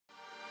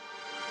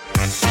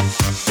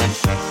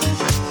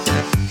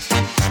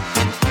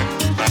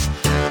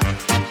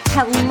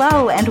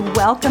Hello, and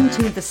welcome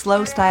to the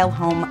Slow Style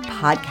Home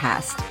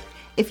podcast.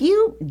 If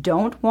you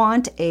don't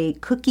want a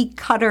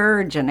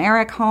cookie-cutter,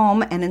 generic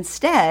home, and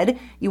instead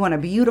you want a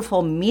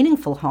beautiful,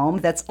 meaningful home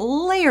that's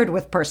layered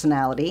with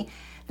personality,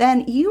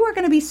 then you are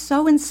going to be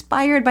so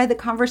inspired by the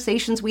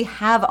conversations we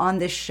have on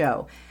this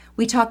show.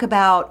 We talk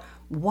about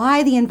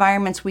why the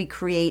environments we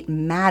create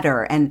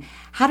matter and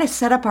how to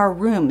set up our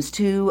rooms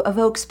to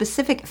evoke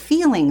specific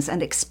feelings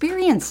and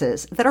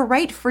experiences that are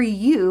right for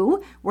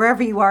you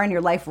wherever you are in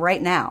your life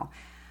right now.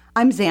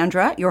 I'm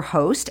Zandra, your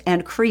host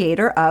and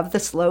creator of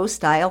the Slow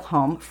Style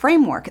Home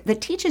framework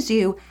that teaches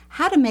you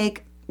how to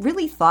make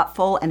really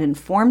thoughtful and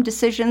informed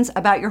decisions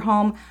about your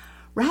home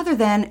rather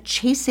than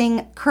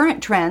chasing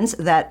current trends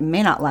that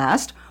may not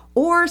last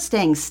or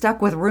staying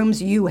stuck with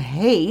rooms you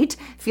hate,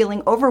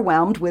 feeling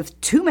overwhelmed with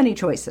too many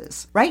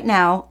choices. Right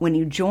now, when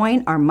you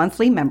join our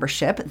monthly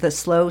membership, the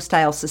Slow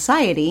Style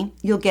Society,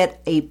 you'll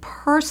get a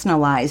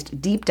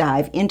personalized deep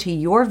dive into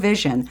your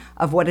vision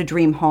of what a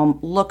dream home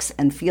looks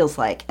and feels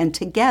like. And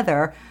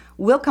together,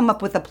 we'll come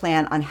up with a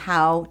plan on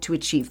how to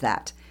achieve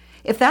that.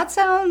 If that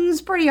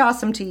sounds pretty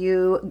awesome to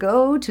you,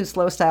 go to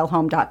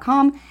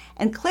slowstylehome.com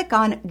and click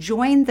on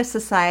Join the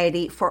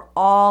Society for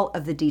all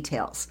of the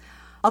details.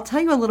 I'll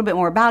tell you a little bit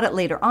more about it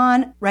later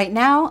on. Right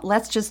now,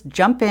 let's just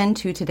jump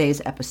into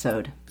today's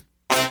episode.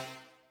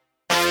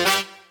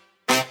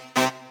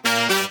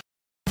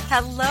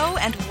 Hello,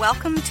 and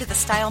welcome to the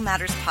Style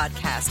Matters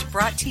podcast,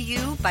 brought to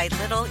you by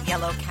Little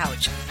Yellow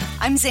Couch.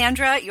 I'm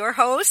Zandra, your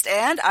host,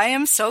 and I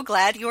am so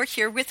glad you're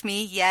here with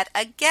me yet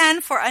again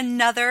for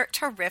another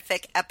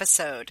terrific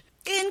episode.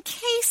 In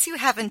case you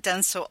haven't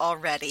done so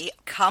already,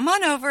 come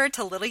on over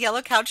to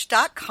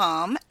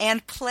littleyellowcouch.com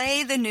and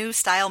play the new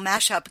Style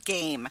Mashup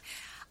game.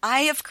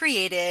 I have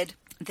created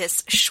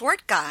this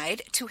short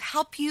guide to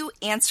help you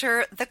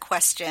answer the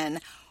question,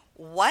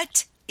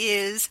 what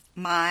is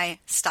my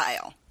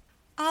style?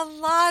 A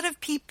lot of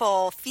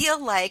people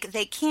feel like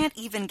they can't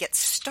even get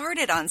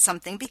started on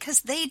something because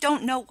they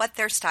don't know what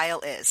their style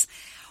is.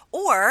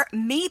 Or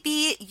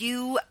maybe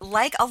you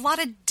like a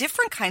lot of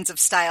different kinds of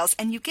styles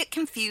and you get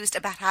confused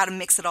about how to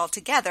mix it all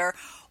together.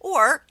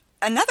 Or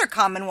another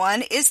common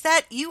one is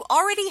that you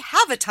already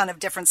have a ton of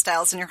different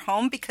styles in your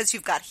home because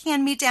you've got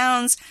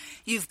hand-me-downs,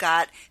 you've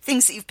got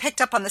things that you've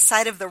picked up on the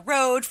side of the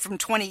road from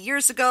 20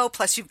 years ago,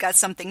 plus you've got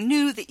something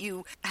new that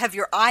you have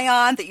your eye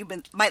on that you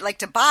might like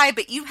to buy,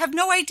 but you have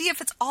no idea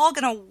if it's all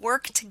going to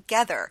work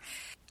together.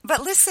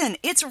 But listen,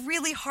 it's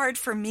really hard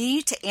for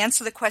me to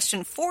answer the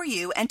question for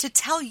you and to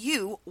tell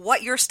you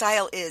what your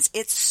style is.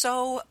 It's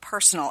so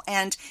personal.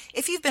 And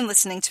if you've been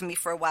listening to me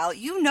for a while,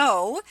 you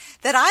know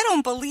that I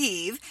don't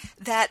believe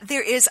that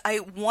there is a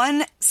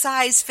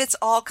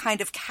one-size-fits-all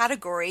kind of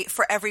category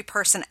for every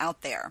person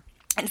out there.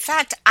 In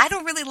fact, I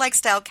don't really like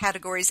style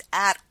categories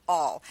at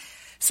all.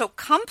 So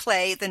come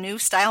play the new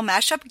Style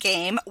Mashup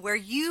game where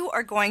you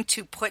are going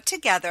to put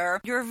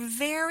together your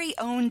very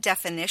own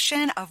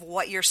definition of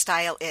what your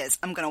style is.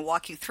 I'm going to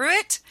walk you through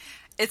it.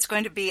 It's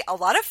going to be a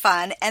lot of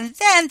fun. And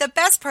then the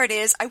best part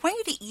is I want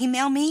you to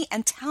email me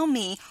and tell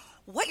me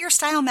what your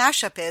style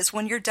mashup is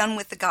when you're done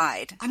with the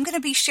guide. I'm going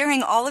to be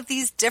sharing all of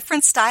these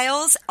different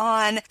styles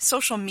on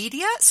social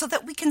media so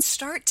that we can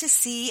start to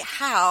see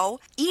how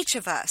each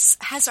of us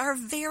has our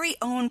very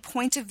own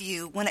point of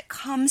view when it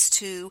comes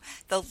to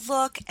the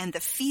look and the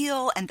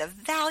feel and the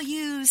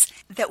values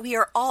that we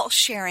are all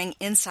sharing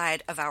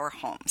inside of our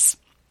homes.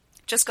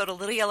 Just go to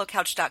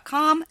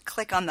littleyellowcouch.com,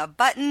 click on the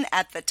button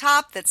at the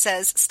top that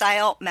says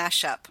Style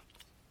Mashup.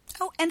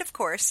 Oh, and of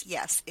course,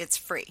 yes, it's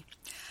free.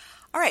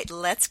 All right,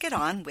 let's get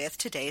on with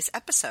today's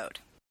episode.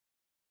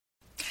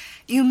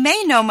 You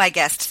may know my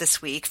guest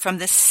this week from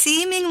the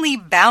seemingly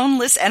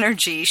boundless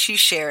energy she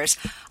shares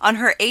on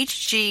her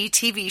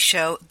HGTV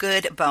show,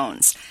 Good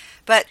Bones.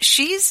 But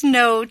she's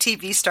no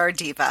TV star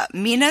diva.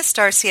 Mina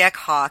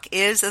Starsiak-Hawk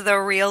is the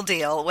real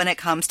deal when it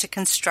comes to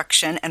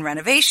construction and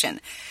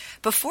renovation.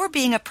 Before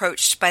being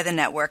approached by the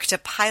network to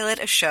pilot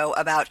a show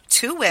about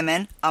two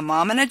women, a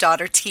mom and a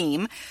daughter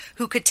team,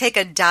 who could take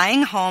a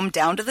dying home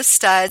down to the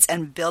studs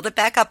and build it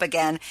back up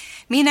again,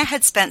 Mina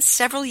had spent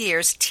several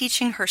years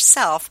teaching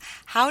herself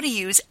how to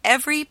use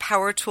every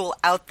power tool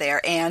out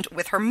there and,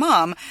 with her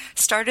mom,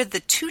 started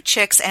the Two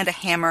Chicks and a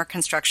Hammer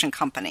construction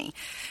company.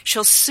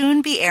 She'll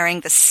soon be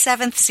airing the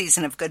 7th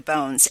season of Good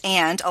Bones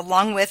and,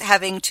 along with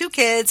having 2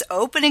 kids,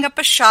 opening up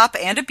a shop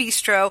and a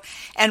bistro,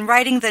 and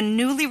writing the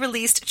newly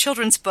released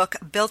children's book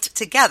Built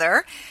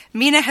Together,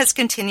 Mina has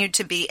continued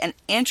to be an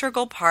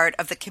integral part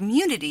of the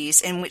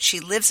communities in which she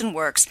lives and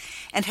works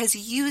and has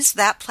used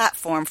that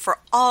platform for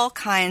all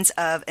kinds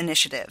of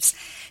initiatives.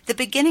 The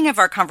beginning of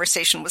our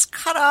conversation was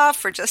cut off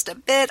for just a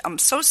bit. I'm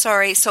so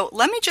sorry. So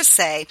let me just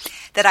say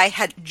that I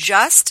had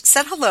just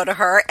said hello to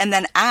her and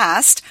then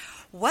asked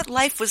what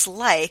life was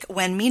like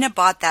when Mina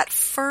bought that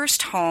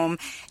first home,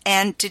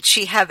 and did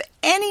she have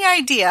any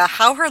idea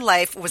how her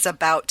life was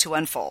about to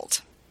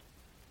unfold?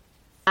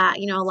 A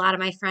lot of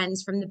my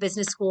friends from the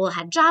business school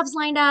had jobs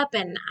lined up,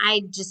 and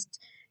I just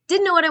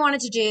didn't know what I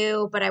wanted to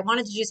do, but I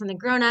wanted to do something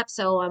grown up.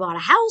 So I bought a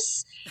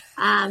house.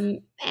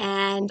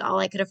 And all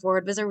I could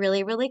afford was a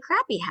really, really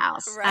crappy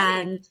house.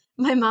 Right.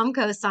 My mom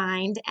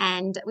co-signed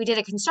and we did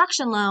a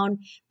construction loan,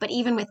 but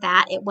even with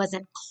that, it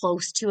wasn't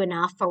close to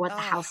enough for what the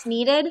Oh, house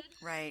needed.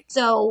 right.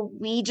 So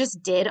we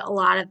just did a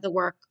lot of the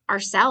work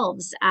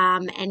ourselves,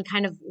 and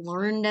kind of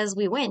learned as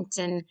we went.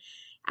 And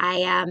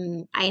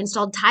I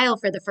installed tile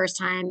for the first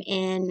time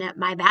in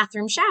my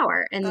bathroom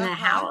shower in the Uh-huh.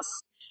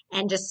 house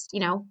and just,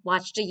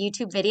 watched a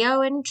YouTube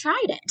video and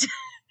tried it.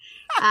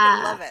 I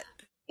Uh, love it.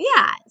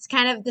 yeah, it's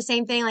kind of the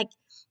same thing. Like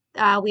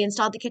we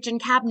installed the kitchen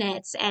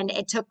cabinets and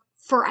it took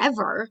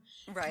forever,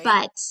 Right.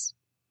 but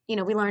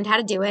we learned how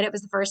to do it. It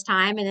was the first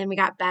time, and then we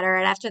got better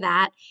at after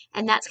that.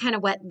 And that's kind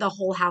of what the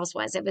whole house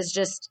was. It was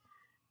just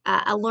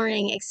a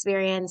learning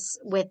experience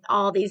with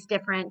all these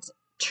different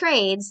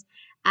trades,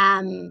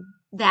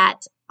 that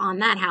on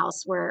that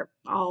house were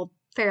all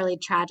fairly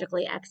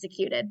tragically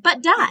executed,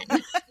 but done.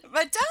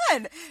 But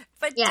done.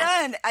 But Yes.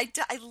 done.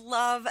 I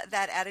love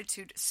that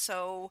attitude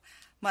so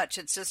much.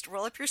 It's just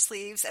roll up your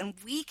sleeves and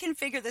we can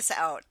figure this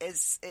out.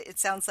 It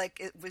sounds like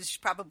it was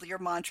probably your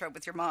mantra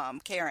with your mom,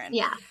 Karen.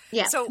 Yeah.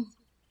 Yeah. So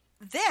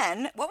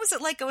then, what was it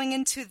like going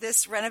into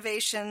this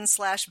renovation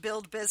slash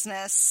build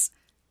business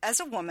as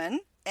a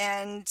woman?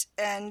 And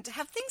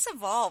have things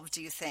evolved,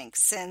 do you think,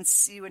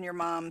 since you and your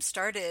mom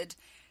started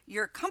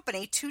your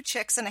company, Two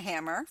Chicks and a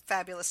Hammer,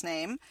 fabulous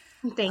name.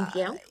 Thank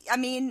you. I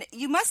mean,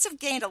 you must have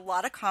gained a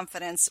lot of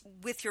confidence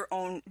with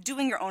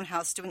doing your own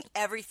house, doing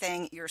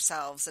everything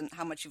yourselves, and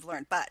how much you've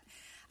learned. But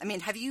I mean,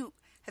 have you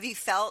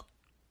felt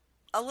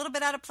a little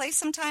bit out of place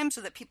sometimes,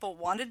 or that people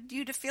wanted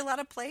you to feel out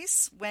of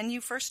place when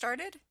you first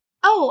started?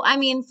 Oh, I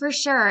mean, for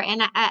sure.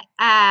 And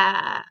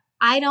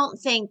I don't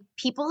think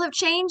people have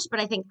changed, but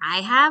I think I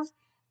have,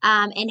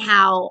 in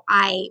how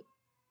I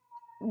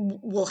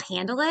will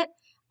handle it.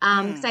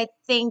 Because Mm. I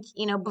think,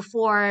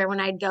 before when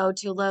I'd go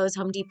to Lowe's,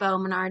 Home Depot,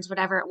 Menards,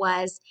 whatever it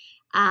was,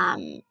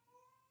 um,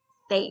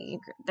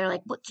 they're like,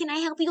 "What can I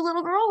help you,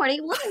 little girl? What are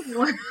you looking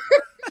for?"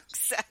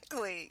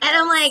 Exactly. And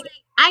I'm Yes. like,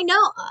 I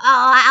know,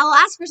 I'll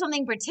ask for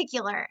something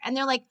particular. And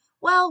they're like,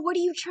 well, what are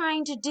you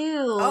trying to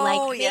do? Like,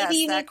 Oh, maybe yes, you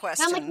need, that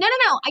and I'm like, question. no, no,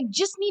 no. I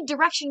just need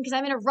direction because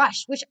I'm in a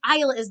rush. Which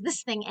aisle is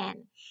this thing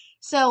in?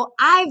 So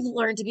I've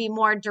learned to be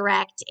more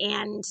direct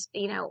and,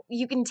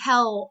 you can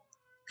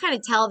kind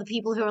of tell the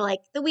people who are like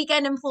the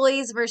weekend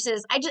employees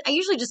versus I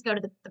usually just go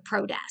to the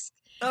pro desk.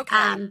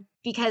 Okay.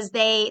 Because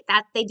they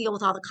deal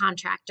with all the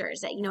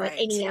contractors at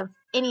Right.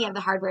 any of the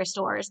hardware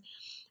stores.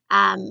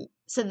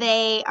 So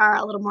they are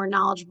a little more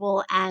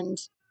knowledgeable and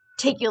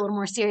take you a little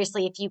more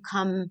seriously if you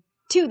come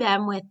to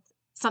them with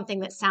something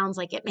that sounds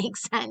like it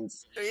makes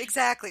sense.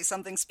 Exactly.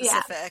 Something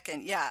Yeah, specific.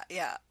 And yeah,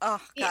 yeah.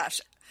 Oh, yeah. gosh.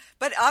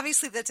 But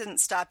obviously that didn't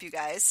stop you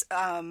guys.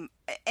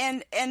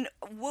 And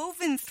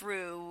woven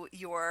through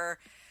your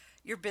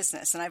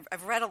business, and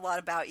I've read a lot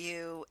about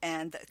you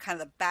and kind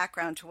of the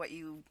background to what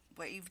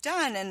you've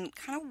done and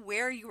kind of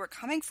where you were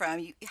coming from.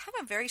 You have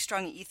a very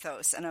strong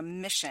ethos and a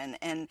mission,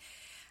 and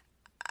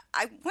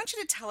I want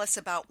you to tell us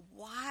about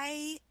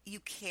why you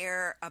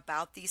care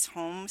about these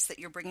homes that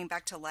you're bringing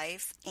back to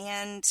life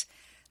and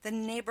the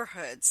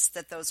neighborhoods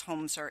that those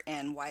homes are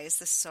in. Why is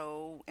this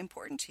so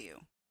important to you?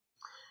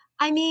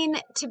 I mean,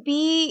 to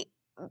be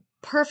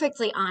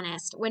perfectly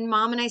honest, when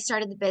mom and I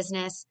started the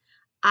business,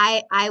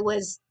 I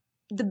was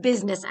the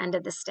business end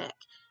of the stick.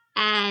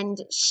 And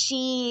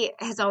she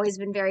has always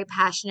been very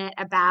passionate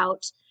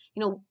about,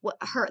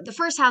 the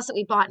first house that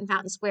we bought in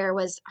Fountain Square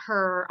was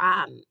her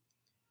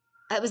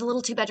it was a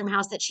little 2-bedroom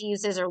house that she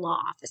used as her law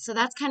office. So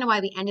that's kind of why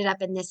we ended up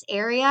in this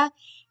area.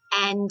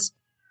 And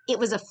it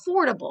was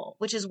affordable,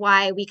 which is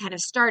why we kind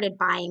of started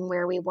buying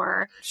where we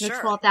were, Sure.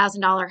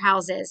 $12,000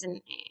 houses,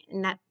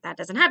 and that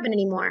doesn't happen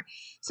anymore.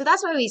 So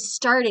that's why we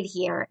started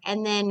here,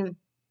 and then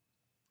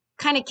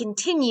kind of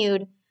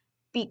continued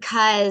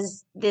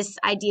because this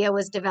idea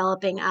was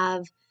developing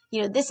of,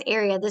 this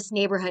area, this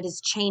neighborhood is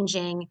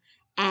changing,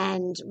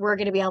 and we're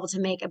going to be able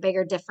to make a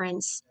bigger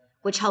difference,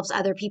 which helps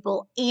other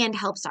people and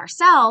helps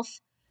ourselves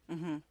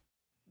Hmm.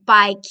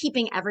 by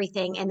keeping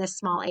everything in this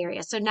small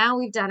area. So now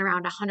we've done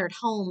around 100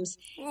 homes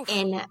Oof.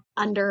 in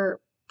under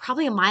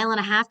probably a mile and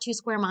a half, 2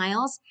 square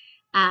miles.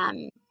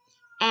 Um,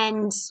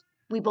 and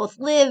we both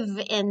live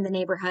in the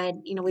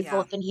neighborhood. We've Yeah.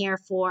 both been here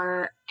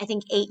for, I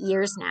think, 8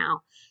 years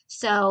now.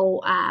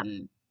 So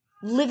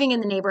living in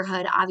the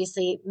neighborhood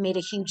obviously made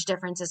a huge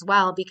difference as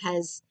well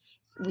because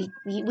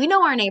we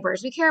know our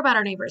neighbors. We care about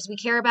our neighbors. We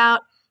care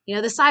about,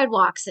 the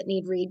sidewalks that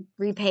need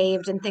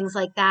repaved and things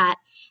like that.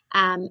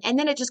 And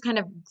then it just kind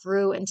of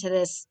grew into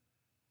this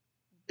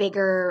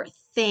bigger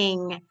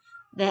thing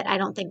that I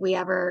don't think we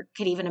ever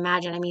could even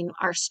imagine. I mean,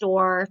 our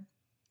store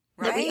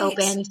that we Right.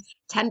 opened,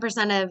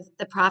 10% of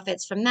the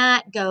profits from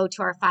that go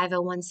to our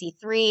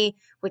 501(c)(3),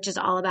 which is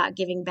all about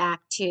giving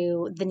back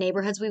to the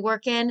neighborhoods we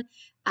work in,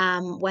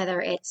 whether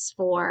it's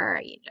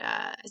for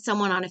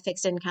someone on a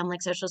fixed income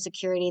like Social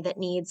Security that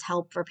needs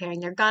help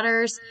repairing their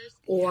gutters,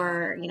 Yeah.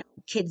 or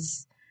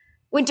kids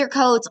winter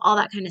coats, all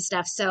that kind of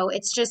stuff. So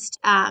it's just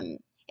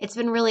it's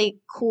been really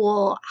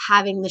cool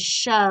having the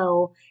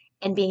show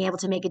and being able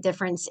to make a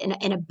difference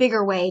in a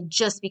bigger way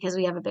just because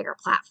we have a bigger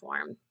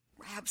platform.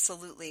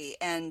 Absolutely.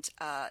 And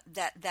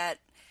that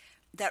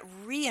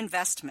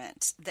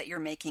reinvestment that you're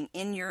making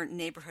in your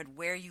neighborhood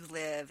where you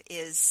live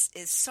is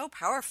so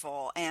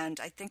powerful. And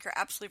I think you're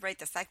absolutely right.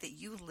 The fact that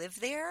you live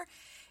there,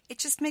 it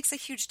just makes a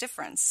huge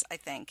difference, I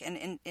think,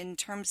 and in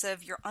terms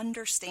of your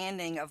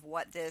understanding of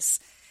what this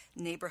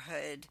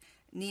neighborhood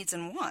needs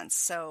and wants.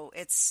 So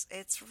it's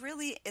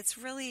really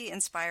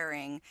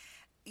inspiring.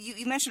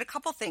 You mentioned a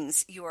couple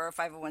things: your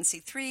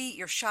 501c3,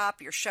 your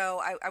shop, your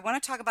show. I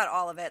want to talk about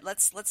all of it.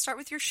 Let's start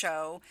with your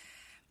show,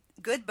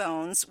 Good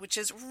Bones, which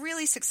is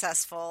really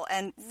successful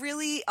and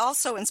really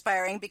also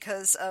inspiring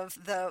because of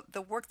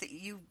the work that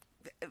you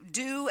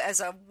do as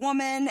a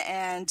woman,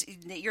 and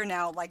you're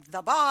now like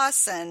the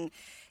boss, and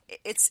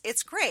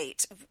it's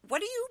great.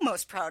 What are you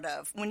most proud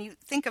of when you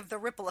think of the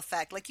ripple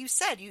effect? Like you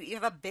said, you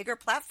have a bigger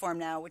platform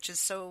now, which is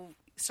so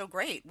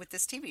great with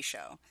this TV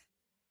show.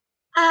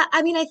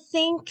 I mean, I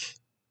think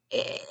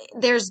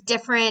there's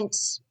different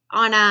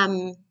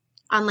on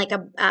like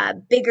a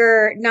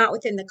bigger, not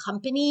within the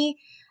company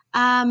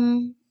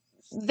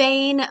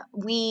vein.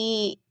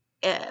 We,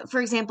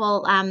 for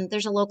example,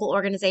 there's a local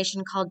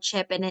organization called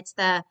CHIP, and it's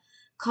the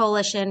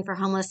Coalition for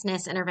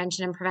Homelessness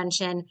Intervention and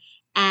Prevention.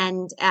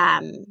 And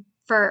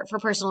for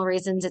personal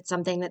reasons, it's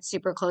something that's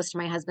super close to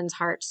my husband's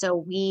heart. So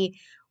we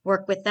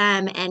work with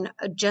them and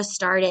just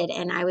started,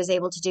 and I was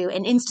able to do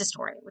an Insta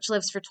story, which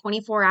lives for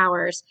 24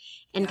 hours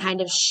and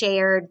kind of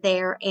shared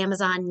their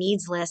Amazon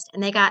needs list,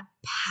 and they got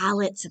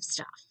pallets of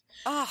stuff.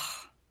 Oh,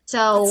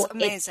 so that's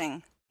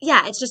amazing.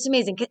 It's just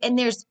amazing. And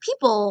there's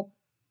people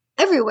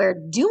everywhere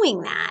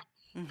doing that.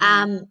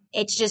 Mm-hmm.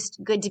 It's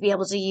just good to be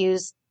able to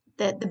use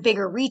the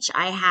bigger reach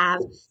I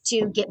have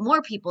to get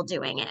more people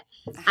doing it.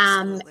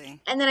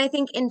 Absolutely. And then I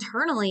think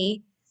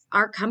internally,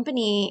 our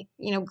company,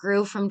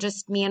 grew from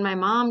just me and my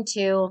mom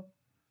to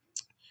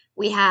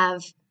we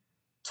have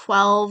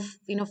 12,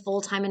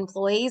 full-time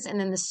employees. And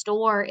then the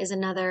store is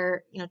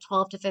another,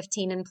 12 to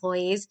 15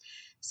 employees.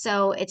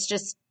 So it's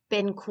just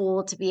been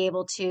cool to be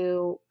able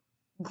to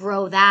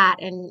grow that.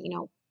 And,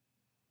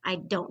 I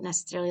don't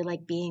necessarily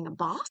like being a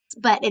boss,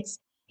 but it's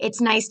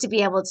nice to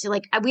be able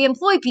to we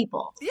employ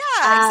people.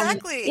 Yeah,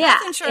 exactly.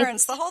 Health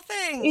insurance, the whole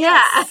thing.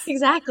 Yeah, Yes.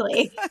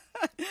 exactly.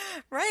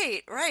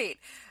 Right.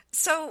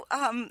 So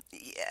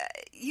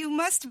you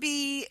must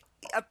be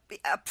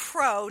a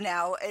pro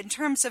now in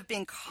terms of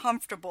being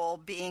comfortable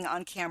being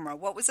on camera.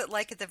 What was it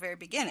like at the very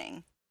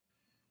beginning?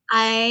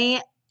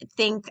 I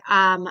think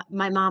my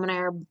mom and I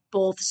are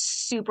both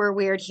super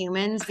weird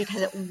humans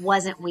because it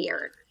wasn't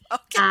weird.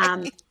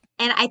 Okay.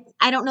 And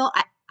I don't know.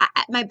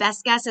 My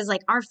best guess is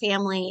our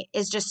family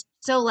is just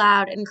so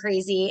loud and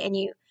crazy, and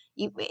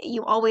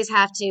you always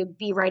have to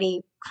be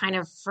ready kind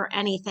of for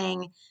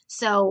anything.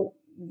 So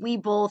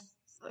we're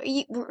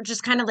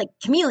just kind of like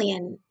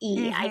chameleon-y,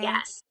 Mm-hmm. I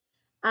guess.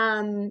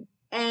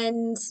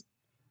 And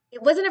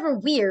it wasn't ever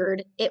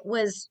weird. It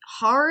was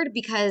hard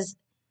because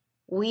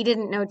we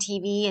didn't know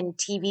TV, and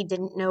TV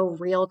didn't know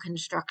real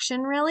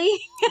construction, really.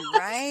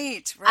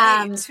 Right.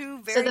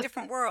 Two very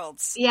different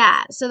worlds.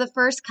 Yeah. So the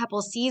first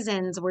couple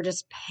seasons were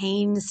just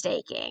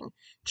painstaking,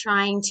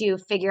 trying to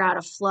figure out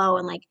a flow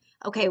and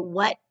okay,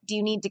 what do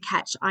you need to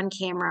catch on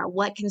camera?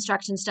 What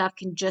construction stuff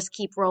can just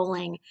keep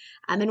rolling?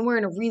 And we're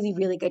in a really,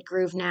 really good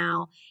groove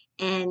now.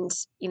 And,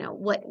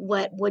 what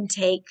would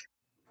take,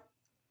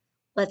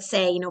 let's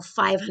say,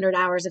 500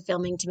 hours of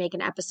filming to make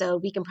an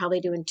episode, we can probably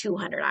do in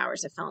 200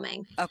 hours of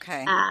filming.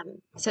 Okay.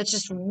 So it's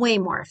just way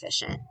more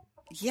efficient.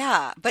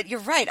 Yeah, but you're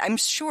right. I'm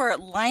sure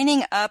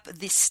lining up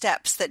the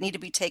steps that need to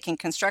be taken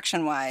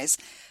construction-wise,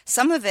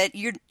 some of it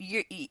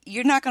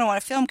you're not going to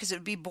want to film because it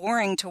would be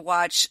boring to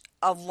watch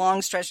a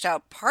long stretched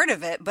out part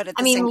of it. But at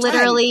the same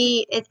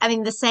literally,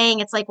 the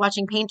saying it's like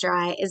watching paint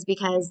dry is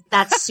because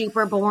that's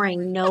super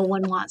boring. No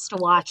one wants to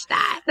watch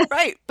that.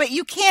 Right, but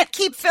you can't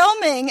keep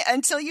filming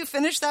until you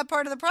finish that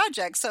part of the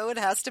project, so it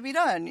has to be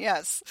done.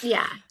 Yes.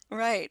 Yeah.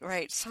 Right.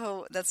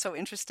 So that's so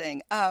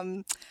interesting.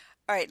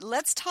 All right,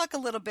 let's talk a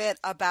little bit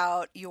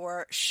about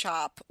your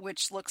shop,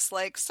 which looks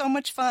like so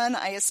much fun.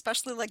 I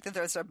especially like that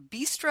there's a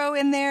bistro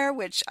in there,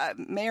 which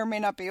may or may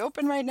not be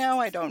open right now.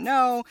 I don't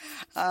know.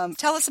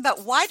 Tell us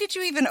about why did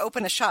you even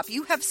open a shop?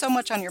 You have so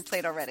much on your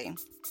plate already.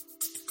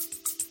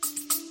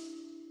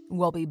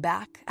 We'll be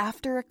back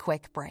after a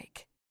quick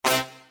break.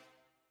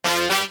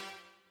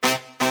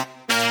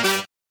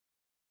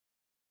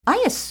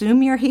 I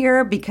assume you're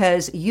here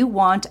because you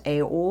want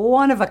a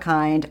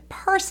one-of-a-kind,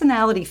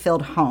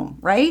 personality-filled home,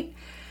 right?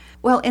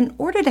 Well, in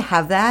order to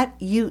have that,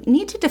 you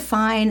need to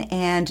define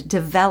and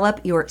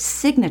develop your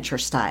signature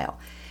style.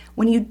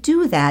 When you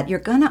do that, you're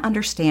going to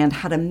understand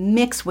how to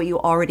mix what you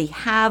already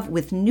have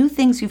with new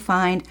things you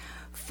find,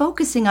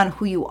 focusing on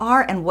who you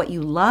are and what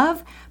you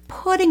love,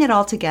 putting it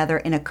all together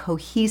in a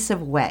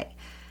cohesive way.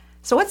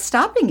 So what's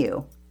stopping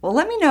you? Well,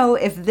 let me know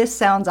if this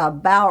sounds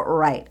about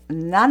right.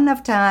 Not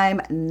enough time,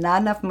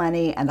 not enough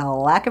money, and a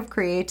lack of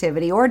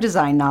creativity or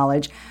design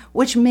knowledge,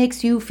 which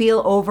makes you feel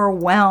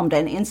overwhelmed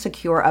and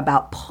insecure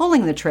about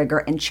pulling the trigger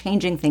and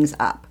changing things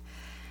up.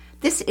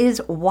 This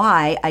is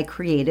why I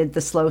created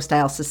the Slow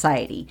Style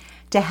Society,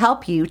 to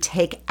help you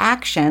take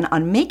action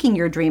on making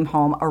your dream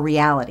home a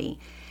reality.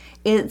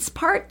 It's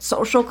part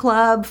social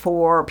club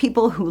for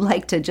people who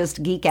like to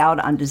just geek out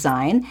on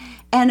design,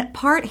 and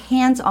part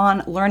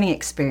hands-on learning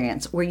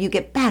experience where you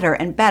get better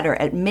and better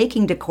at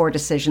making decor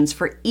decisions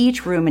for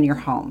each room in your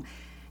home.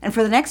 And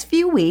for the next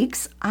few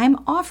weeks, I'm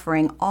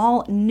offering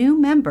all new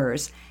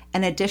members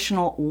an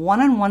additional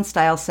one-on-one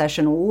style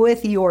session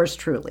with yours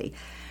truly.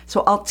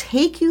 So I'll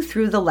take you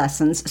through the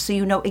lessons so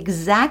you know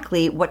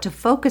exactly what to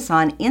focus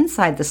on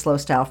inside the Slow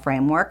Style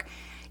framework,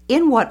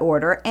 in what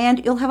order,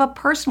 and you'll have a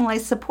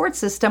personalized support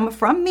system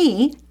from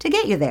me to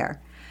get you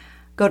there.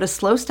 Go to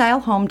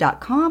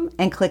slowstylehome.com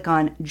and click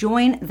on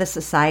Join the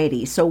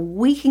Society so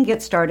we can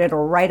get started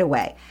right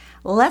away.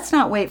 Let's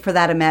not wait for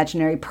that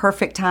imaginary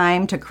perfect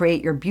time to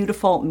create your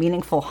beautiful,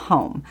 meaningful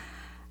home.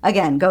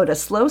 Again, go to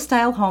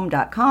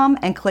slowstylehome.com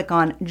and click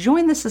on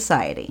Join the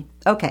Society.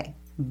 Okay,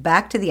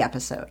 back to the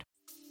episode.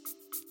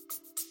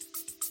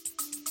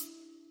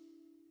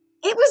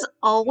 It was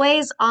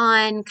always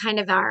on kind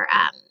of our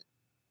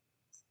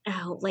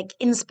like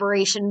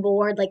inspiration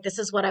board, like this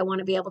is what I want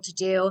to be able to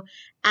do.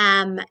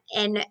 And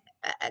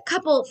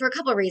for a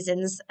couple of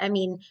reasons. I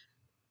mean,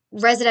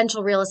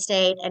 residential real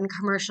estate and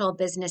commercial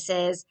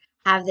businesses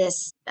have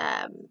this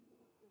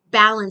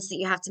balance that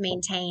you have to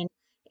maintain,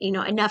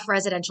 enough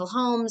residential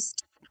homes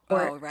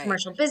for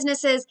commercial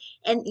businesses.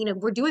 And,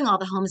 we're doing all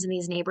the homes in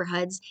these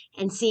neighborhoods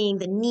and seeing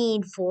the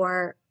need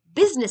for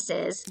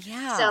businesses.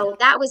 Yeah. So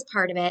that was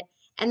part of it.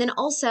 And then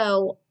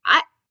also,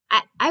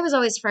 I was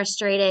always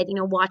frustrated,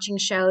 watching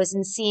shows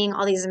and seeing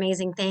all these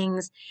amazing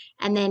things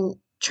and then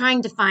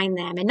trying to find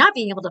them and not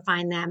being able to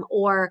find them,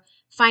 or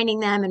finding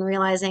them and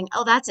realizing,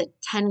 oh, that's a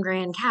 10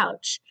 grand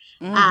couch.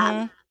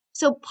 Mm-hmm.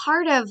 So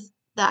part of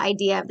the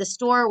idea of the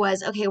store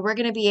was, okay, we're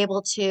going to be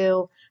able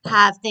to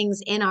have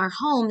things in our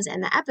homes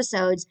and the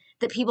episodes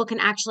that people can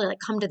actually like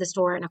come to the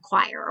store and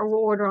acquire, or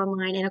order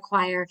online and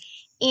acquire,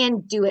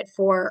 and do it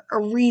for a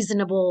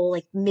reasonable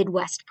like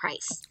Midwest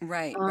price.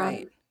 Right,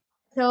 right.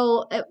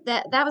 So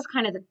that was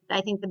kind of,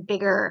 I think, the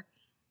bigger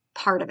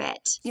part of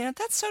it.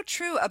 That's so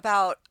true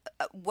about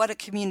what a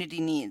community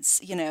needs.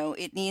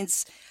 It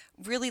needs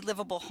really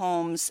livable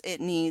homes.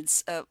 It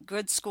needs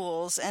good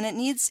schools, and it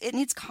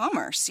needs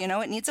commerce.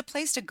 It needs a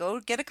place to go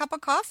get a cup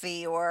of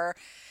coffee, or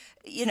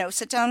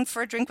sit down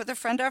for a drink with a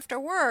friend after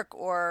work,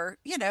 or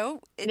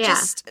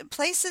just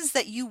places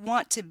that you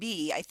want to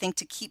be. I think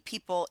to keep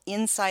people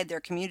inside their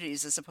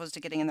communities as opposed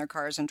to getting in their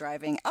cars and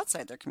driving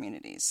outside their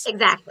communities.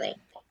 Exactly.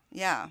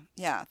 Yeah,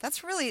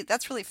 that's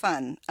really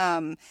fun.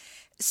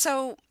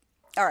 So,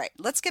 all right,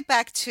 let's get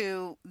back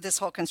to this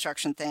whole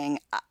construction thing.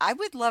 I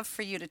would love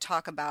for you to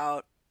talk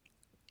about,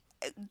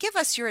 give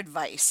us your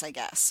advice, I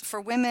guess, for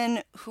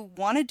women who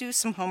want to do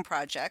some home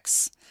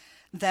projects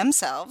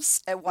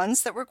themselves,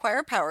 ones that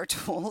require power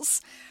tools.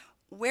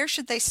 Where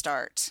should they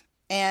start?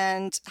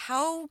 And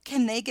how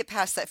can they get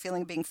past that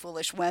feeling of being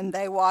foolish when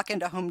they walk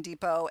into Home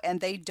Depot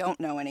and they don't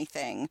know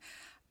anything?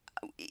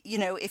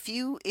 If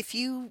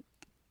you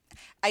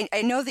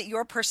I know that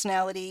your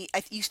personality,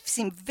 you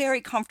seem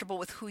very comfortable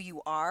with who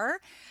you are,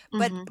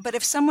 but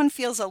if someone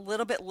feels a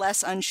little bit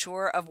less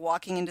unsure of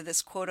walking into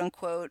this quote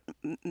unquote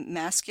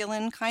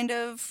masculine kind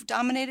of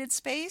dominated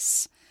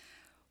space,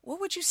 what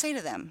would you say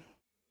to them?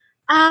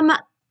 I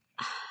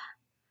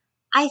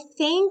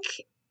think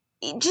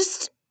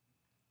just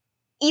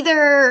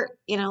either,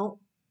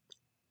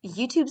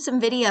 YouTube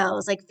some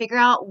videos, like figure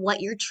out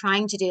what you're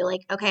trying to do.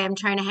 Like, okay, I'm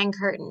trying to hang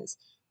curtains.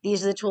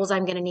 These are the tools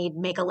I'm going to need.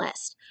 Make a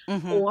list.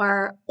 Mm-hmm.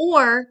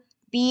 Or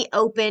be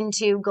open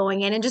to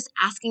going in and just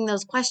asking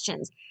those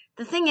questions.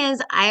 The thing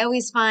is, I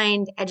always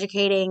find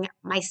educating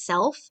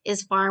myself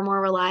is far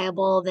more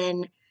reliable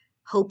than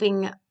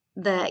hoping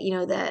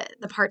the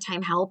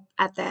part-time help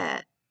at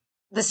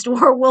the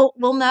store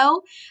will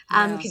know,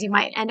 because you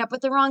might end up with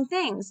the wrong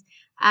things.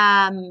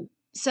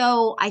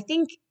 So I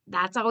think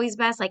that's always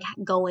best. Like,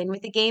 go in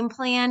with a game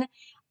plan.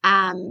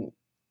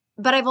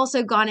 But I've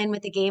also gone in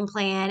with a game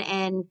plan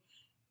and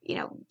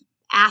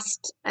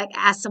asked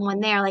someone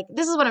there, like,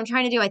 this is what I'm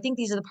trying to do. I think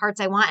these are the parts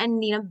I want.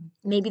 And,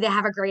 maybe they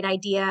have a great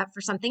idea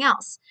for something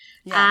else.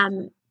 Yeah.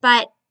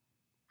 But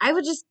I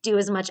would just do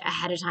as much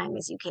ahead of time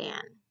as you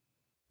can.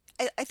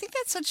 I think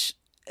that's such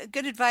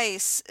good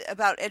advice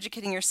about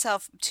educating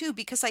yourself too,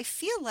 because I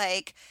feel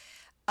like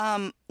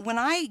when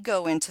I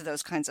go into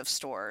those kinds of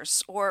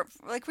stores, or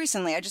like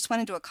recently, I just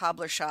went into a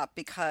cobbler shop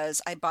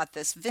because I bought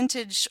this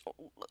vintage,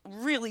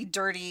 really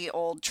dirty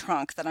old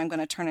trunk that I'm going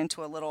to turn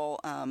into a little,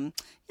 a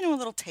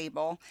little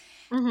table.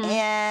 Mm-hmm.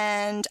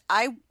 And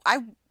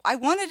I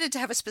wanted it to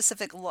have a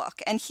specific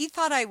look, and he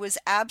thought I was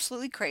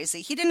absolutely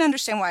crazy. He didn't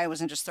understand why I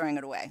wasn't just throwing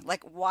it away.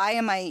 Like, why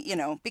am I,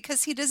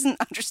 because he doesn't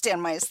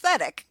understand my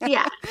aesthetic.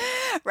 Yeah.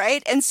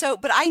 Right? And so,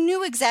 but I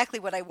knew exactly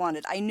what I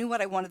wanted. I knew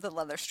what I wanted the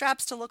leather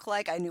straps to look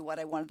like. I knew what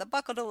I wanted the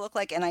buckle to look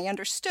like. And I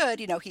understood,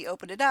 he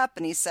opened it up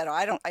and he said,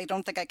 oh, I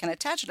don't think I can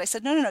attach it. I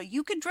said, no,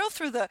 you can drill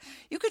through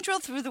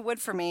the wood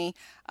for me.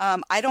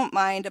 I don't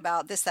mind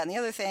about this, that, and the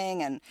other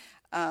thing. And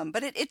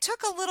But it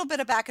took a little bit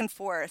of back and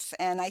forth,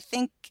 and I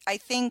think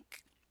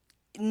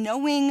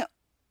knowing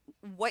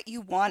what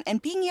you want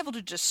and being able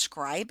to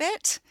describe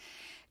it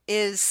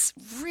is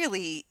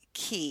really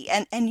key.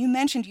 And you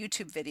mentioned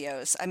YouTube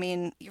videos. I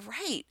mean, you're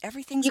right.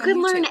 Everything's You on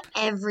can learn YouTube.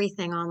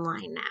 everything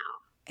online now.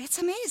 It's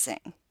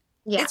amazing.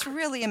 Yeah. It's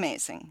really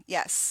amazing.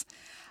 Yes.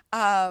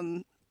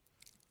 Um,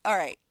 all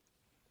right.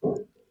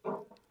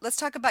 Let's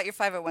talk about your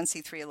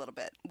 501c3 a little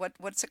bit.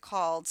 What's it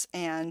called?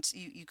 And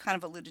you kind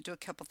of alluded to a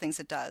couple things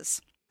it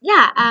does.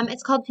 Yeah,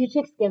 it's called Two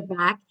Chicks Give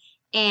Back,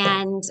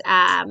 and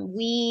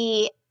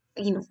we,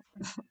 you know,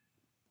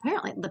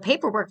 apparently the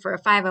paperwork for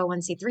a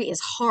 501c3 is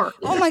hard.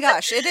 Oh my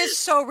gosh, it is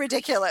so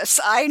ridiculous.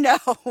 I know.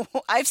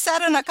 I've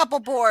sat on a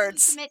couple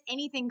boards. Submit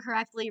anything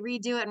correctly,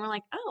 redo it, and we're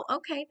like, oh,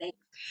 okay, thanks.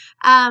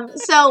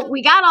 So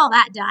we got all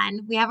that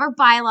done. We have our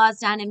bylaws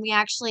done, and we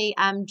actually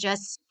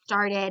just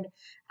started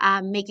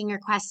making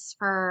requests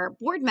for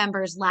board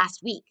members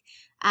last week.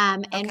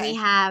 And we Okay.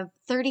 have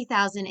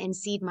 30,000 in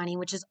seed money,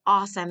 which is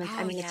awesome.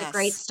 I Oh, mean, it's a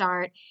great yes.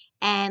 start.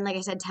 And like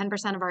I said,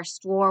 10% of our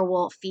store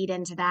will feed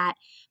into that.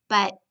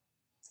 But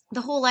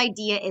the whole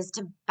idea is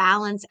to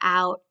balance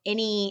out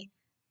any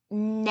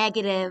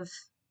negative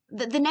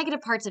the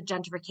negative parts of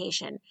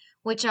gentrification,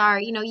 which are,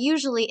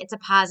 usually it's a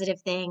positive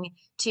thing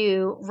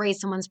to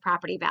raise someone's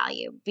property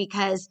value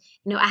because,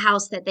 a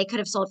house that they could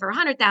have sold for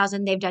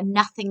 100,000, they've done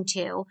nothing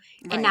to,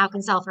 and Right. now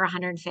can sell for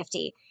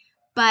 150.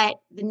 But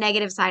the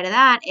negative side of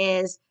that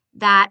is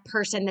that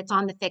person that's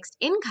on the fixed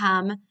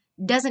income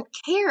doesn't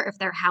care if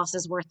their house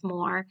is worth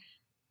more.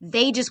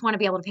 They just want to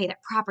be able to pay their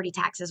property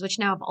taxes, which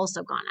now have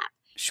also gone up.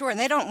 Sure. And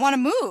they don't want to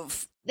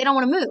move. They don't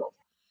want to move.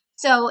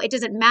 So it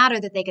doesn't matter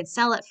that they could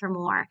sell it for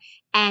more.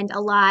 And a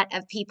lot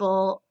of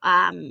people,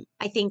 I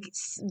think,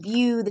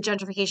 view the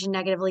gentrification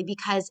negatively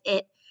because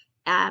it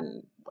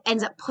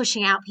ends up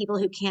pushing out people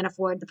who can't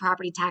afford the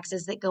property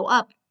taxes that go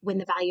up when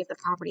the value of the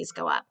properties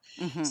go up.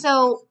 Hmm.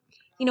 So,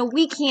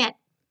 we can't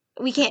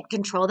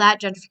control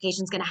that.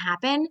 Gentrification is going to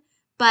happen,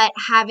 but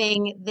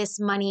having this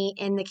money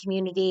in the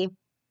community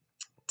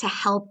to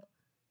help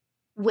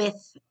with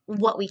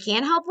what we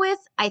can help with,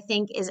 I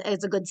think is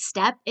a good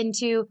step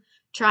into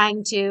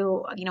trying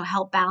to,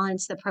 help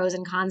balance the pros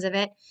and cons of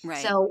it. Right.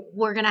 So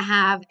we're going to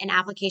have an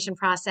application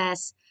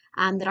process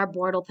that our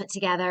board will put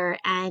together,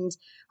 and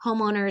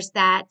homeowners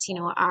that,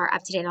 are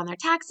up to date on their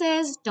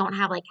taxes, don't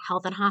have like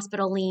health and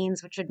hospital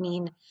liens, which would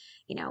mean,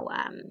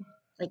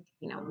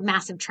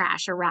 massive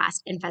trash or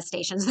rust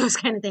infestations, those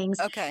kind of things,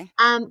 Okay.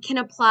 can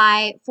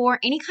apply for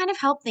any kind of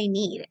help they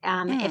need if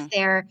Mm.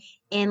 they're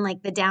in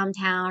like the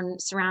downtown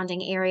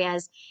surrounding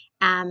areas.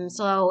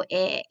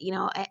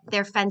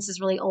 Their fence is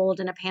really old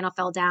and a panel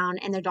fell down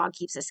and their dog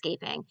keeps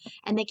escaping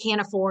and they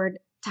can't afford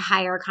to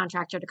hire a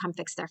contractor to come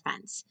fix their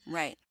fence.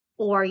 Right.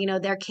 Or,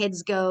 their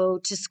kids go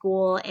to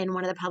school in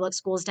one of the public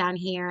schools down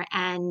here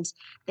and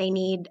they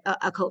need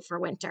a coat for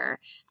winter.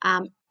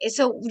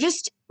 So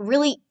just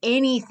really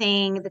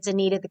anything that's a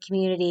need of the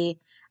community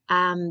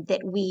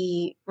that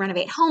we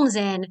renovate homes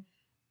in,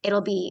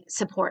 it'll be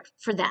support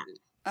for them.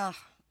 Oh,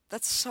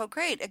 that's so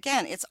great.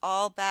 Again, it's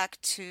all back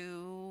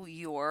to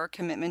your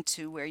commitment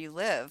to where you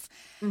live,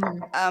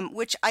 Mhm.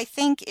 which I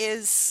think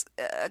is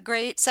a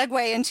great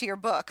segue into your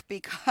book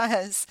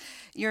because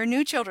your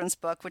new children's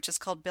book, which is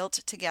called Built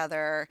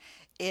Together,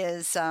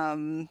 is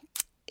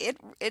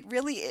it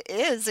really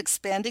is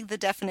expanding the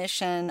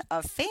definition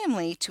of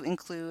family to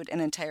include an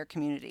entire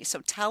community.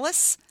 So tell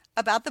us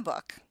about the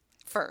book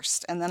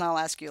first, and then I'll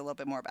ask you a little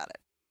bit more about it.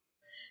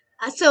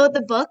 So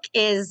the book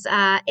is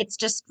it's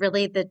just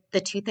really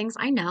the two things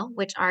I know,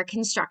 which are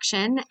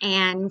construction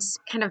and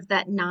kind of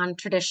that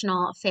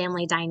non-traditional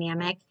family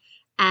dynamic,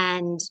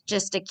 and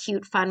just a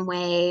cute, fun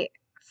way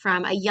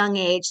from a young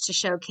age to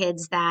show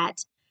kids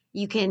that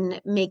you can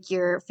make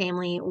your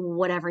family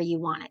whatever you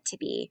want it to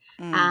be.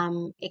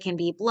 Mm, It can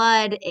be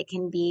blood, it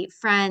can be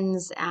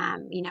friends,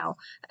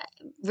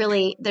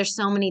 really, there's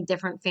so many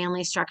different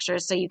family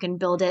structures, so you can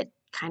build it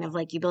kind of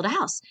like you build a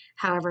house,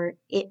 however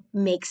it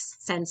makes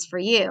sense for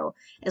you,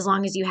 as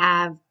long as you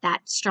have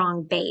that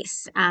strong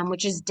base,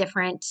 which is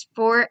different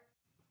for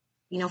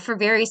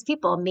various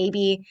people.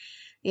 Maybe,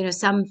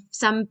 some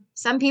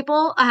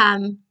people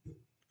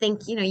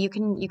think, you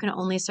can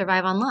only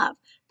survive on love.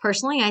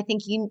 Personally, I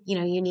think you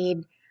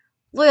need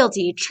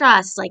loyalty,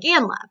 trust, like,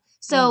 and love.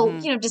 So,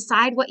 hmm.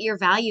 decide what your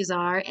values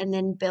are and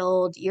then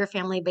build your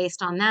family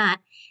based on that.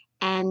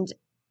 And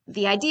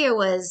the idea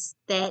was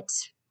that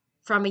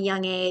from a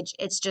young age,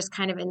 it's just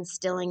kind of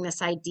instilling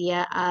this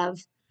idea of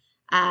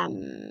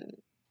um,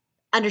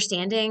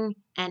 understanding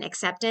and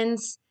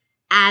acceptance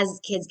as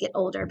kids get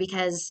older,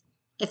 because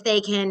if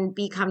they can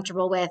be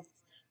comfortable with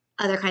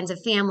other kinds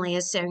of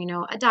families, so,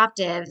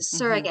 adoptive, Hmm.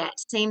 surrogate,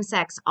 same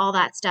sex, all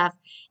that stuff,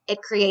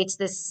 it creates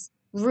this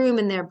room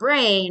in their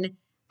brain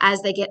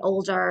as they get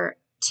older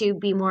to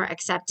be more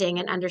accepting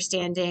and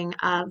understanding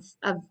of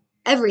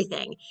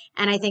everything.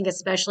 And I think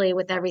especially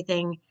with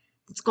everything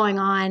what's going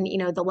on,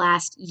 the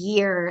last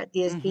year,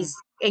 these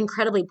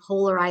incredibly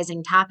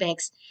polarizing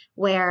topics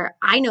where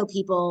I know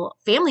people,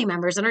 family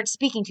members, that aren't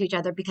speaking to each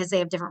other because they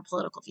have different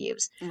political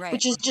views, Right.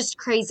 which is just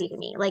crazy to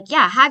me. Like,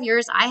 yeah, have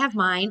yours, I have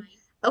mine.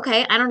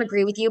 Okay, I don't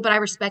agree with you, but I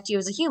respect you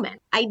as a human.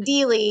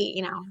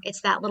 Ideally,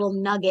 it's that little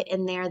nugget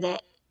in there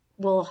that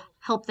will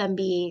help them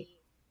be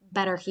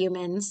better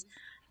humans.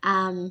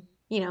 A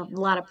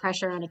lot of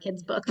pressure on a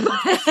kid's book, but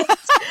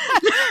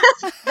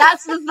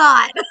that's the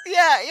thought.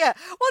 Yeah.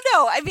 Well,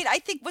 no, I mean, I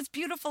think what's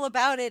beautiful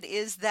about it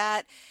is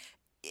that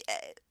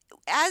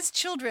as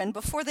children,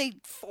 before they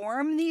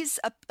form these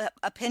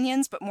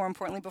opinions, but more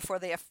importantly, before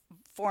they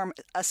form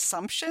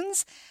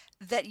assumptions,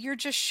 that you're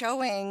just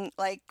showing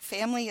like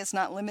family is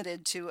not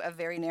limited to a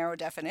very narrow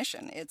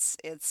definition. It's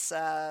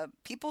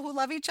people who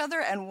love each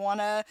other and want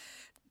to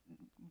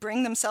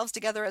bring themselves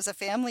together as a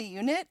family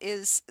unit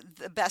is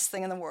the best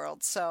thing in the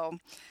world. So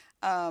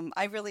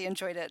I really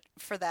enjoyed it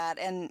for that,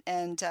 and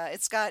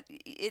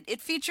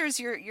it features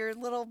your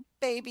little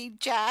baby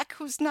Jack,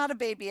 who's not a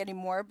baby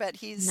anymore, but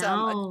he's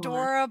No.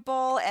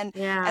 adorable, and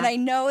Yeah. I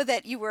know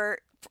that you were,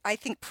 I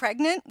think,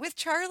 pregnant with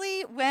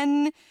Charlie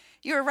when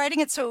you were writing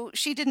it, so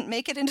she didn't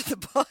make it into the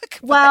book.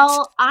 But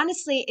Well,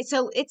 honestly,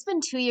 so it's been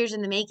 2 years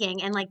in the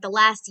making, and like the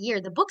last year,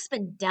 the book's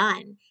been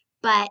done.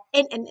 But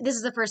and this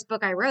is the first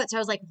book I wrote, so I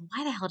was like,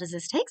 why the hell does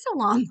this take so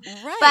long?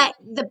 right, But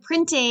the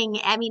printing,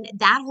 I mean,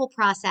 that whole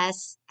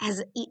process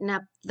has eaten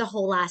up the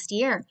whole last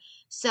year.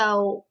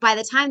 So by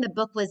the time the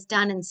book was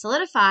done and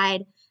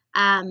solidified,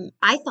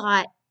 I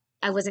thought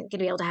I wasn't going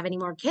to be able to have any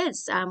more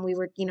kids. We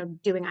were,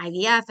 doing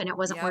IVF and it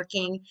wasn't yep,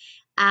 working.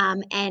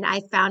 And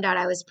I found out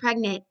I was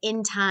pregnant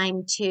in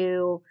time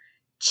to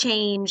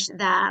change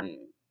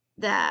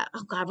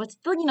oh God, what's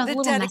the the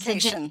little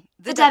message, dedication,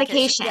 the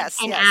dedication, yes,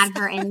 and yes, add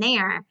her in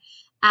there.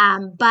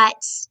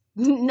 But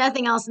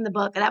nothing else in the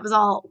book. That was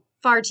all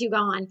far too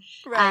gone.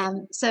 right.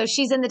 So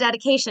she's in the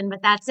dedication,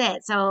 but that's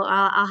it. So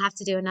I'll have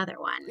to do another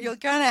one. You're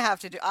gonna have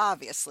to do,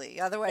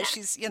 obviously, otherwise Yes.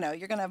 she's,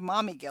 you're gonna have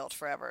mommy guilt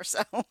forever.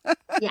 So.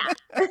 Yeah.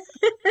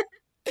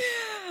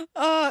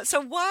 Well,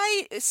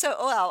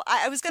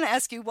 I was going to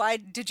ask you, why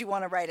did you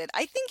want to write it?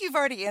 I think you've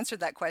already answered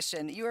that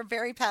question. You are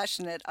very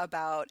passionate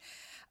about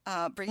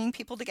bringing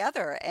people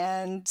together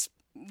and,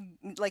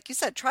 like you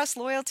said, trust,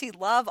 loyalty,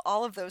 love,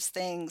 all of those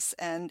things.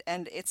 And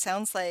it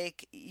sounds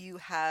like you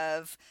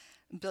have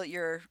built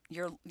your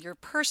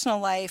personal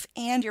life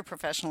and your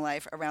professional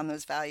life around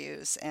those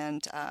values.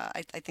 And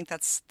I think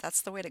that's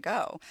the way to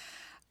go.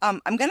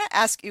 I'm going to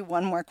ask you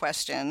one more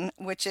question,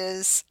 which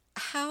is,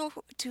 how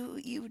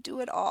do you do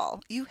it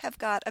all? You have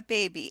got a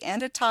baby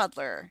and a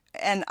toddler,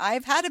 and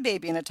I've had a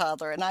baby and a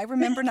toddler, and I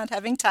remember not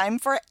having time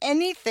for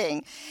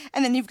anything.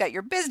 And then you've got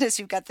your business,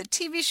 you've got the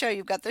TV show,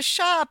 you've got the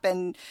shop,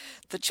 and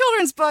the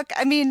children's book.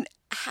 I mean,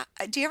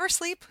 do you ever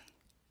sleep?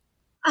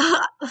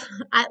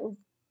 I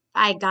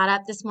I got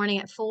up this morning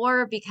at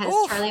 4 because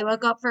Oof. Charlie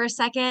woke up for a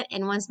second,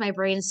 and once my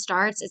brain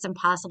starts, it's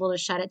impossible to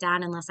shut it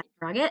down unless I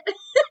drug it.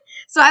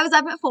 So I was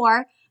up at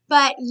 4,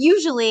 but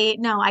usually,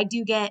 no, I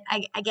get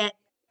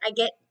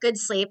good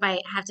sleep.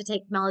 I have to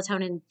take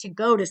melatonin to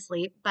go to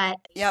sleep, but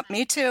Yep,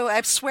 me too.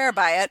 I swear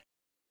by it.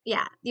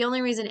 yeah, the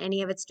only reason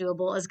any of it's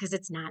doable is because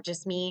it's not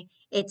just me.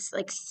 It's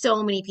like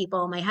so many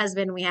people. My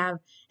husband, we have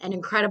an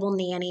incredible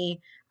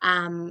nanny,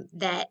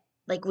 that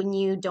like when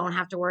you don't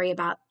have to worry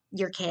about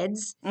your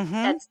kids,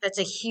 Mm-hmm. that's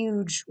a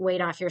huge weight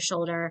off your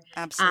shoulder.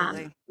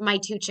 Absolutely. My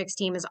Two Chicks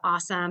team is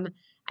awesome.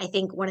 I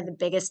think one of the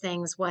biggest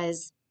things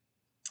was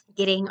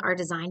getting our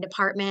design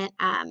department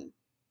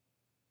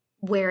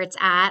where it's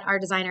at. Our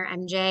designer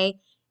MJ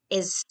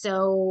is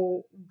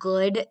so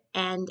good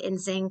and in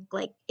sync.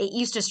 Like it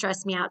used to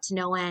stress me out to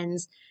no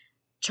ends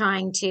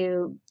trying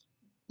to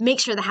make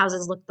sure the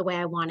houses looked the way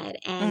I wanted.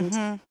 And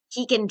Mm-hmm.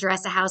 he can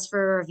dress a house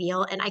for a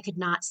reveal and I could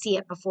not see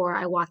it before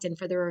I walked in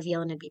for the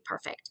reveal and it'd be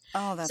perfect.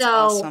 Oh, that's So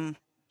awesome.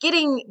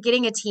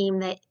 getting a team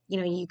that,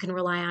 you can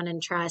rely on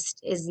and trust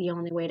is the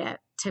only way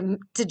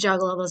to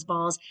juggle all those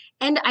balls.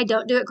 And I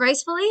don't do it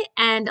gracefully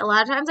and a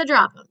lot of times I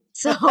drop them.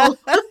 So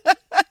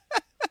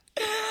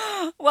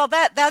Well,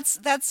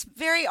 that's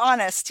very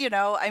honest,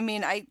 I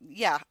mean,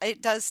 yeah,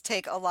 it does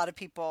take a lot of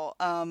people.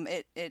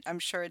 I'm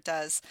sure it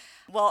does.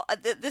 Well,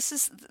 this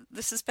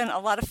has been a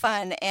lot of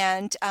fun,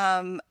 and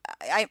I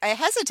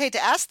hesitate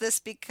to ask this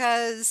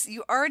because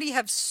you already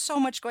have so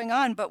much going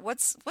on. But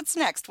what's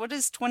next? What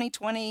is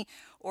 2020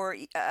 or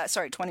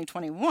sorry,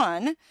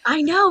 2021?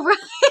 I know, right?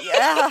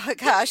 Yeah,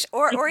 gosh,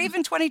 or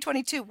even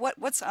 2022.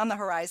 What's on the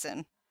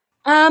horizon?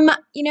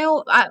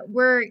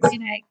 We're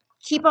gonna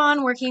keep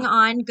on working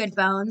on Good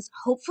Bones.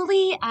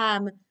 Hopefully,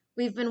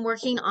 we've been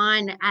working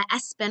on a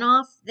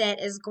spinoff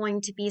that is going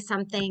to be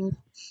something,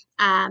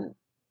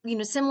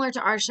 similar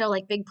to our show,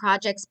 like big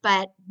projects,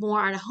 but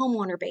more on a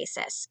homeowner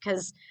basis,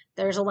 because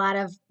there's a lot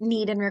of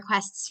need and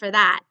requests for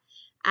that.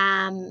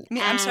 I'm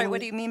sorry, what And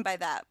do you mean by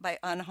that? By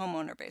on a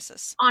homeowner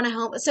basis? on a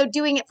home, so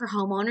doing it for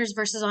homeowners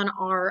versus on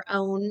our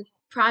own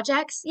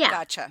projects. Yeah,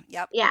 Gotcha.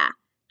 Yep. yeah.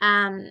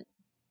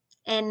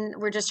 And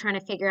we're just trying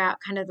to figure out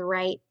kind of the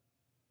right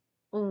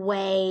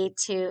way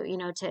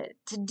to,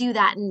 to do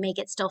that and make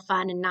it still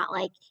fun and not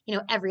like,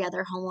 every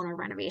other homeowner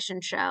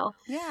renovation show.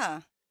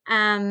 Yeah.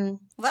 Well,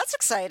 that's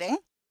exciting.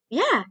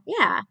 Yeah.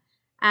 Yeah.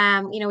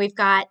 We've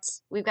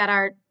got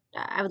our,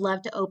 I would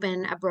love to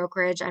open a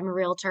brokerage. I'm a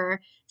realtor,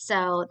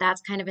 so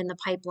that's kind of in the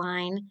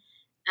pipeline.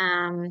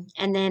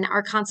 And then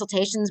our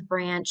consultations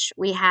branch,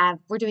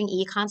 we're doing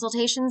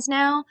e-consultations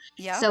now.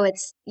 Yeah. So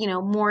it's,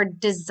 more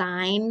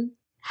design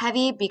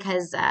heavy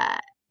because of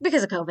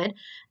COVID.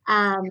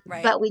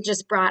 Right. But we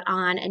just brought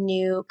on a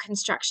new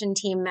construction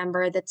team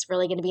member that's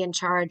really going to be in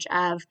charge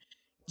of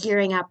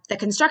gearing up the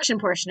construction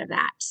portion of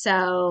that.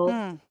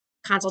 So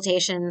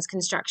consultations,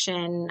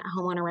 construction,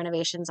 homeowner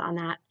renovations on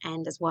that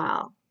end as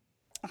well.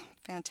 Oh,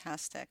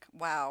 fantastic.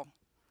 Wow.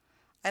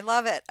 I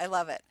love it. I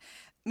love it.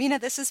 Mina,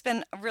 this has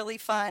been really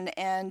fun,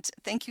 and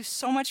thank you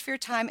so much for your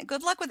time.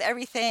 Good luck with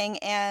everything,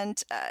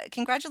 and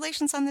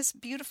congratulations on this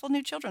beautiful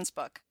new children's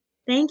book.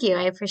 Thank you.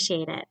 I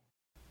appreciate it.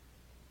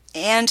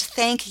 And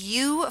thank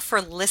you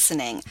for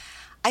listening.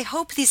 I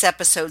hope these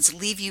episodes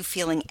leave you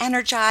feeling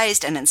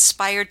energized and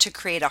inspired to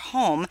create a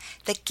home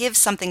that gives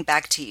something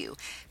back to you.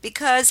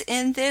 Because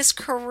in this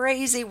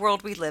crazy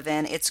world we live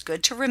in, it's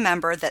good to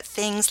remember that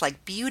things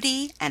like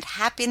beauty and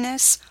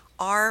happiness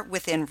are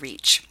within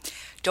reach.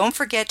 Don't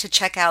forget to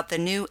check out the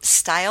new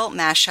Style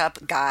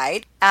Mashup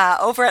Guide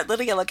over at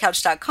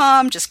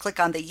littleyellowcouch.com. Just click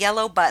on the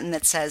yellow button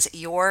that says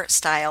Your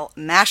Style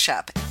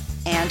Mashup.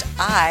 And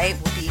I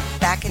will be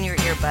back in your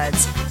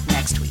earbuds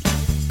next week.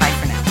 Bye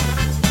for now.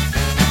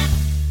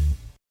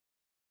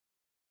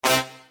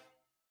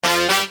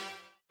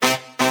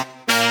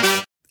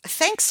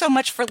 Thanks so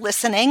much for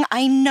listening.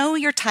 I know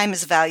your time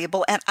is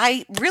valuable, and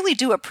I really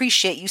do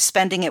appreciate you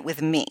spending it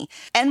with me.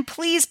 And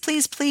please,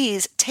 please,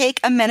 please take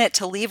a minute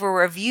to leave a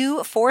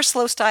review for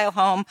Slow Style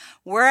Home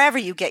wherever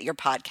you get your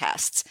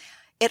podcasts.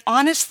 It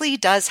honestly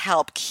does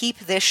help keep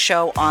this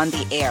show on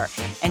the air,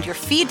 and your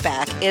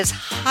feedback is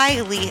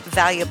highly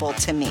valuable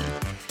to me.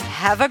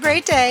 Have a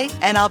great day,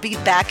 and I'll be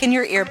back in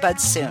your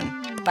earbuds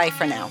soon. Bye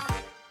for now.